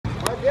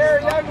My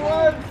dear young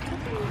ones,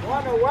 I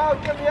want to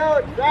welcome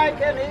you,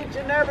 thanking each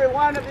and every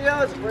one of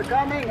you for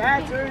coming,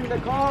 answering the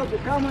call to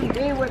come and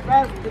be with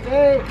us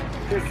today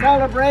to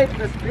celebrate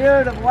the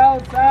spirit of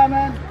wild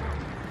salmon.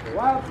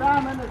 Wild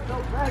salmon is so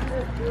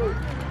precious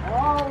to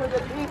all of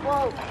the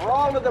people,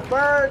 all of the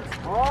birds,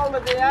 all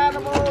of the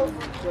animals,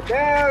 the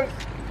bears,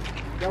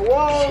 the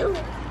wolves,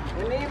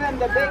 and even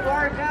the big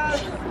orcas,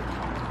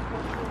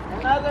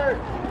 and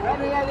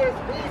many other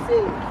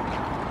species.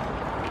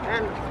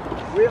 And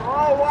we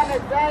all want to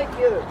thank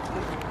you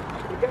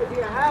because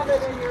you have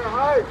it in your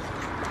heart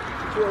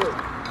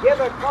to give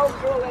a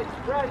cultural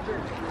expression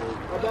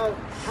about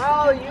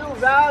how you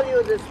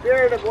value the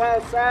spirit of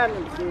wild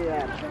salmon,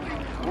 CN.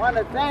 I want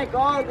to thank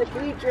all the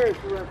teachers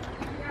who have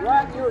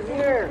brought you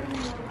here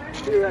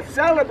to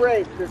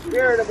celebrate the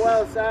spirit of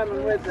wild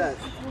salmon with us.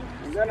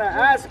 I'm going to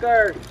ask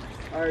our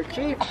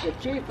chief, the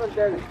chief of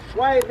the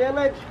Shxwhá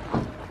village,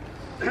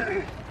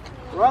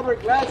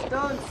 Robert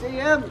Gladstone, see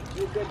him.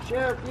 You can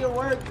share a few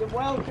words of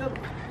welcome.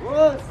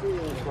 We'll see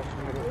him.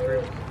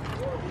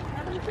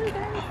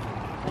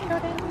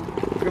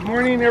 Good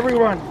morning,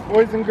 everyone,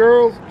 boys and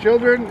girls,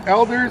 children,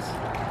 elders,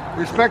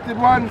 respected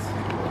ones.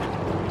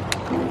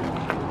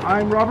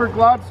 I'm Robert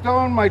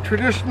Gladstone. My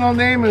traditional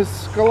name is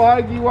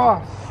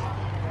Shxwhá.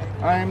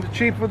 I am the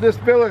chief of this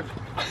village,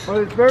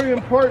 but it's very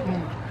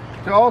important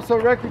to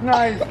also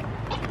recognize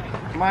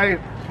my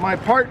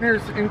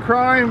partners in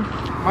crime,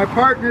 my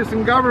partners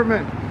in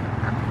government.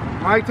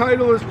 My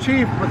title is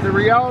chief, but the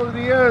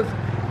reality is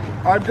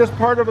I'm just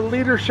part of a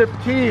leadership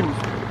team,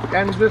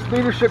 and this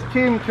leadership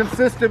team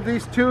consists of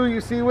these two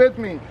you see with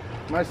me,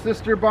 my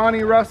sister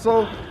Bonnie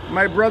Russell,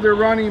 my brother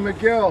Ronnie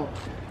McGill.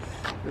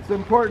 It's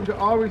important to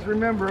always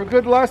remember, a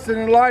good lesson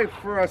in life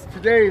for us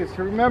today is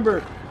to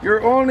remember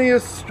you're only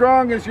as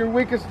strong as your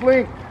weakest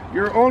link.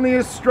 You're only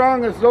as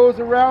strong as those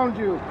around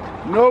you.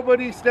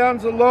 Nobody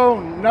stands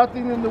alone.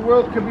 Nothing in the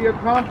world can be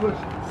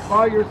accomplished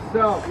by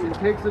yourself. It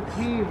takes a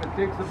team, it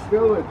takes a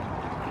village,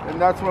 and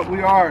that's what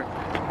we are.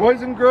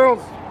 Boys and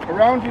girls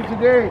around you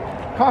today,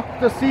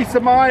 Kakta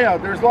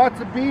Sisamaya. There's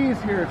lots of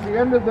bees here. It's the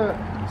end of the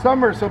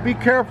summer, so be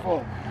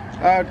careful.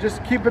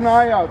 Just keep an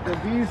eye out. The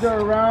bees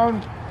are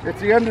around. It's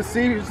the end of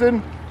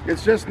season.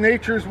 It's just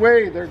nature's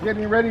way. They're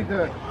getting ready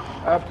to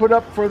put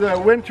up for the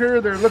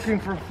winter. They're looking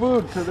for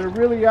food, so they're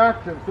really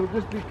active. So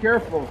just be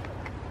careful.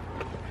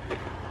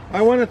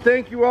 I want to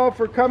thank you all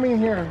for coming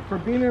here, for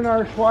being in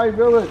our Shxwhá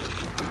village.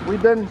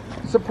 We've been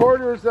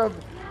supporters of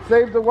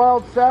Save the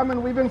Wild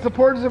Salmon. We've been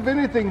supporters of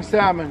anything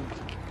salmon.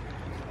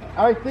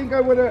 I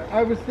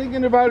was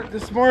thinking about it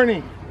this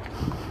morning.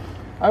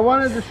 I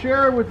wanted to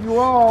share with you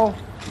all,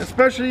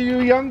 especially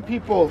you young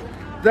people,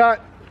 that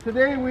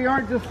today we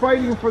aren't just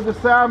fighting for the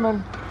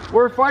salmon,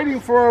 we're fighting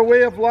for our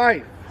way of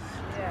life.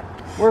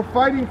 We're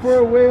fighting for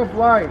a way of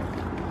life.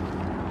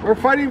 We're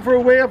fighting for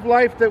a way of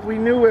life that we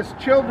knew as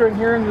children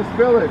here in this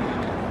village.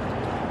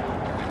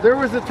 There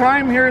was a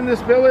time here in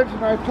this village,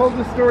 and I've told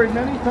this story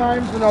many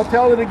times, and I'll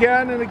tell it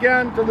again and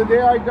again till the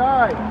day I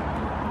die,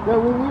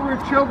 that when we were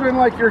children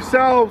like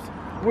yourselves,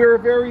 we were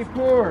very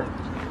poor.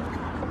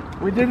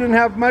 We didn't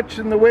have much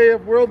in the way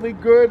of worldly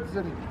goods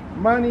and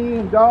money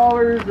and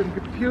dollars and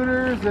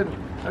computers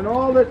and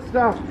all that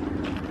stuff.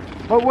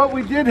 But what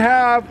we did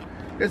have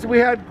is we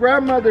had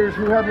grandmothers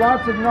who had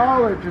lots of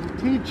knowledge and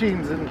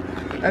teachings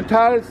and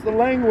taught us the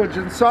language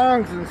and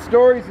songs and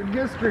stories and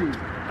history.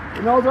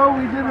 And although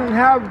we didn't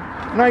have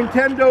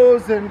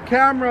Nintendos and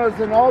cameras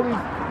and all these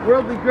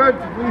worldly goods,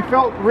 we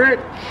felt rich.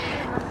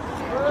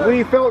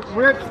 We felt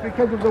rich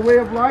because of the way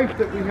of life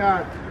that we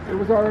had. It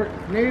was our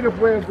native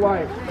way of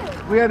life.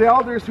 We had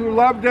elders who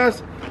loved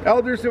us,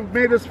 elders who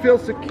made us feel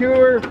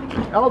secure,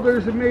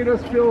 elders who made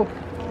us feel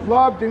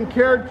loved and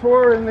cared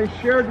for, and they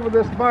shared with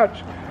us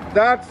much.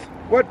 That's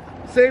what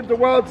Save the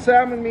Wild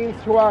Salmon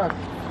means to us.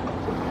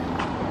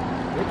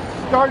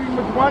 It's starting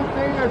with one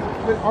thing as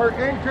our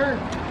anchor,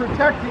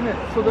 protecting it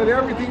so that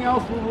everything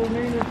else will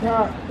remain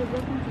intact.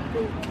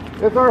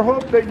 It's our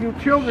hope that you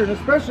children,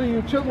 especially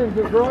you children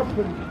who grow up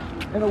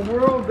in a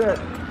world that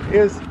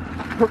is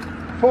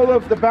full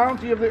of the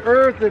bounty of the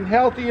earth and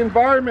healthy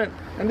environment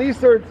and these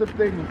sorts of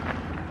things.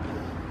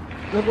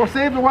 Well,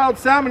 Save the Wild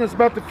Salmon is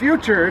about the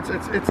future.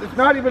 It's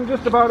not even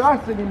just about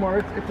us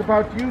anymore. It's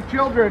about you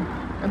children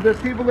and the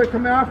people that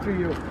come after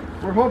you.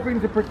 We're hoping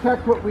to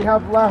protect what we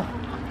have left.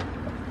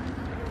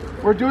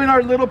 We're doing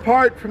our little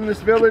part from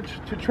this village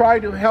to try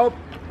to help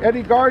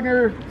Eddie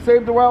Gardner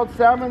save the wild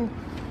salmon.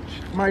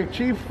 My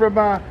chief from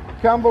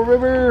Campbell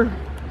River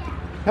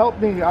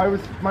helped me.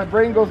 My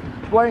brain goes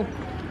blank.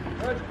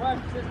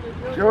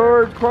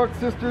 George Quirk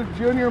Sisters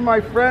Jr.,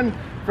 my friend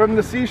from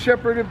the Sea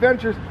Shepherd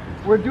Adventures.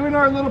 We're doing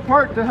our little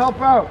part to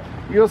help out.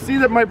 You'll see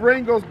that my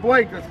brain goes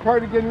blank. That's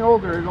part of getting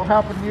older. It'll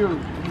happen to you.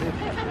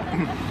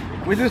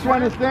 We just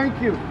want to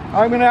thank you.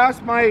 I'm going to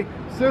ask my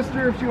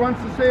sister if she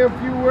wants to say a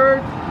few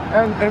words,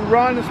 and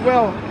Ron as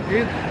well.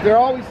 They're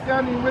always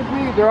standing with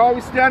me. They're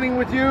always standing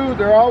with you.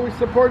 They're always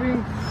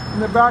supporting in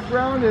the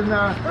background, and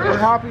we're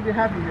happy to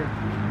have you here.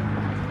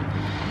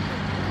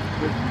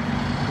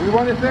 We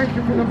want to thank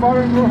you from the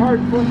bottom of our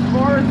hearts once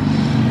more.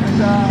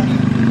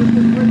 And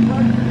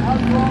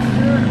us along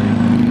here.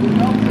 We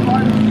help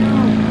provide a few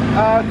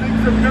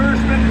things of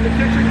nourishment in the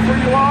kitchen for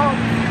you all.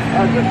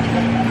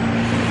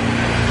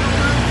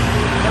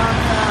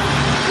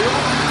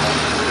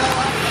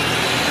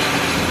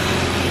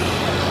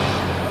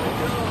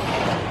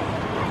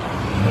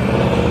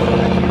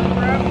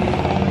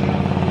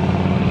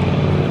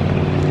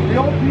 The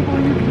old people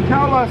used to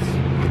tell us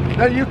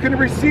that you can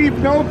receive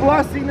no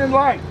blessing in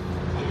life.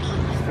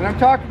 And I'm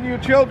talking to you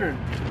children.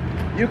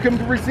 You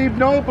can receive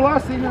no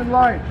blessing in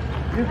life.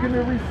 You can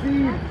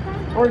receive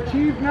or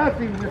achieve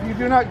nothing if you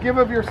do not give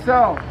of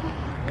yourself.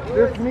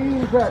 This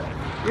means that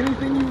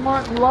anything you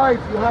want in life,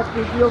 you have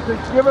to be able to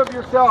give of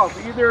yourself,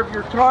 either of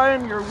your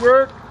time, your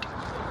work,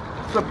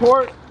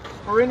 support,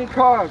 or any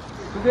cause.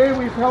 Today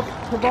we've helped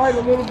provide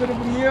a little bit of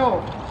a meal,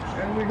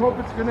 and we hope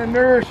it's going to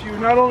nourish you,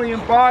 not only in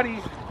body,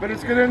 but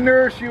it's going to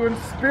nourish you in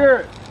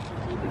spirit.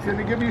 It's going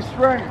to give you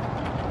strength.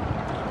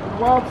 The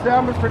wild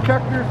salmon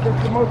protectors,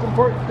 that's the most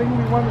important thing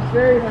we want to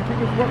say, and I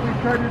think it's what we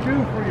try to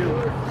do for you.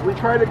 We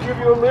try to give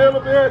you a little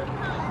bit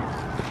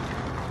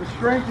to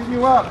strengthen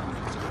you up,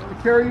 to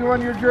carry you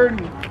on your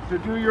journey, to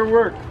do your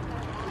work.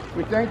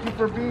 We thank you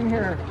for being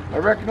here. I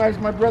recognize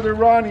my brother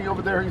Ronnie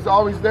over there. He's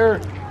always there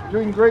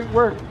doing great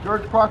work.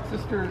 George Pock's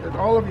sister and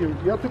all of you.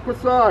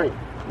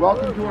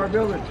 Welcome to our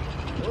village.